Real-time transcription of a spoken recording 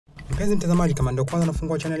Mpenzi mtazamaji, kama ndio kwanza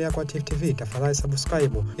unafungua channel yako ya TV, tafadhali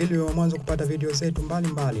subscribe ili uwe mwanzo kupata video zetu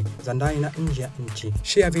mbalimbali za ndani na nje ya nchi.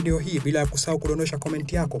 Share video hii bila kusahau kudondosha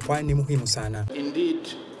comment yako, kwani ni muhimu sana. Indeed,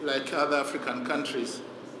 like other African countries,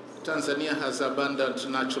 Tanzania has abundant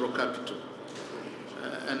natural capital.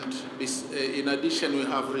 In addition, we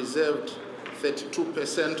have reserved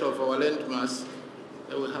 32% of our land mass.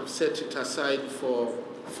 We have set it aside for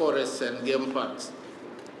forests and game parks.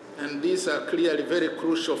 And these are clearly very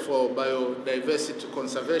crucial for biodiversity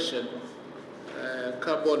conservation,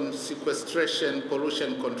 carbon sequestration,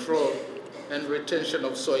 pollution control, and retention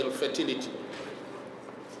of soil fertility.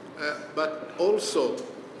 But also,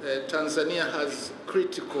 Tanzania has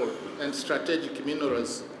critical and strategic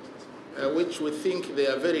minerals, which we think they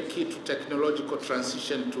are very key to technological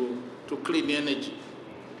transition to clean energy.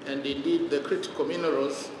 And indeed, the critical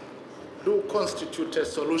minerals do constitute a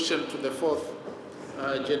solution to the fourth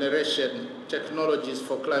generation technologies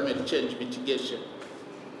for climate change mitigation.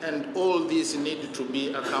 And all these need to be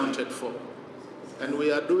accounted for. And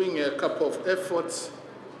we are doing a couple of efforts.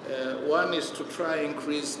 One is to try and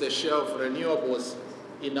increase the share of renewables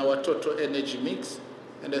in our total energy mix,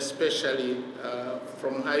 and especially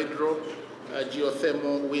from hydro,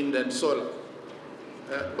 geothermal, wind, and solar.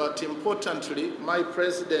 But importantly, my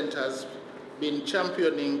president has been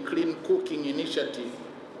championing clean cooking initiative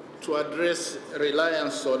to address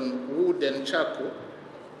reliance on wood and charcoal.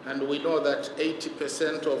 And we know that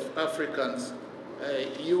 80% of Africans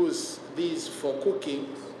use these for cooking,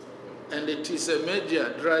 and it is a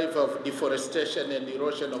major driver of deforestation and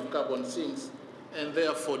erosion of carbon sinks, and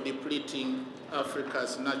therefore depleting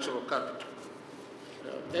Africa's natural capital.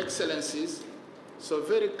 Excellencies, so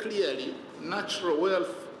very clearly, natural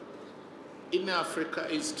wealth in Africa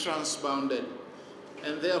is transbounded,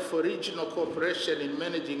 and therefore regional cooperation in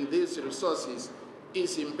managing these resources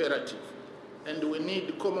is imperative. And we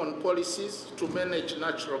need common policies to manage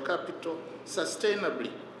natural capital sustainably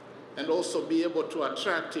and also be able to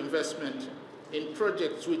attract investment in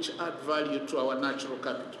projects which add value to our natural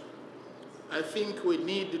capital. I think we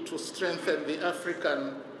need to strengthen the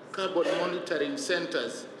African carbon monitoring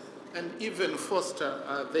centers and even foster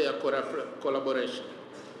their collaboration.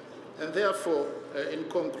 And therefore, in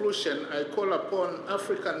conclusion, I call upon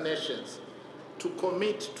African nations to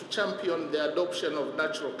commit to champion the adoption of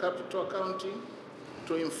natural capital accounting,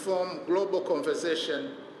 to inform global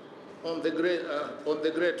conversation on the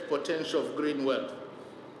great potential of green wealth.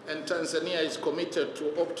 And Tanzania is committed to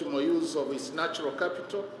optimal use of its natural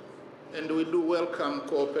capital, and we do welcome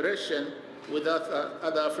cooperation with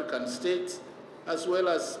other African states, as well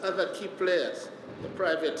as other key players, the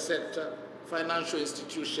private sector, financial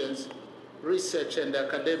institutions, research and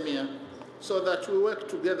academia, so that we work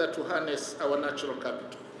together to harness our natural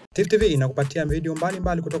capital. TV inakupatia video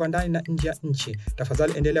mbalimbali kutoka ndani na nje ya nchi.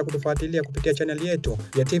 Tafadhali endelea kutufuatilia kupitia channel yetu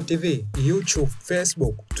ya TV, YouTube,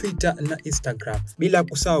 Facebook, Twitter na Instagram. Bila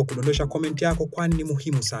kusahau kudondosha comment yako, kwani ni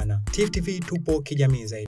muhimu sana. TV tupo kijamii zaidi.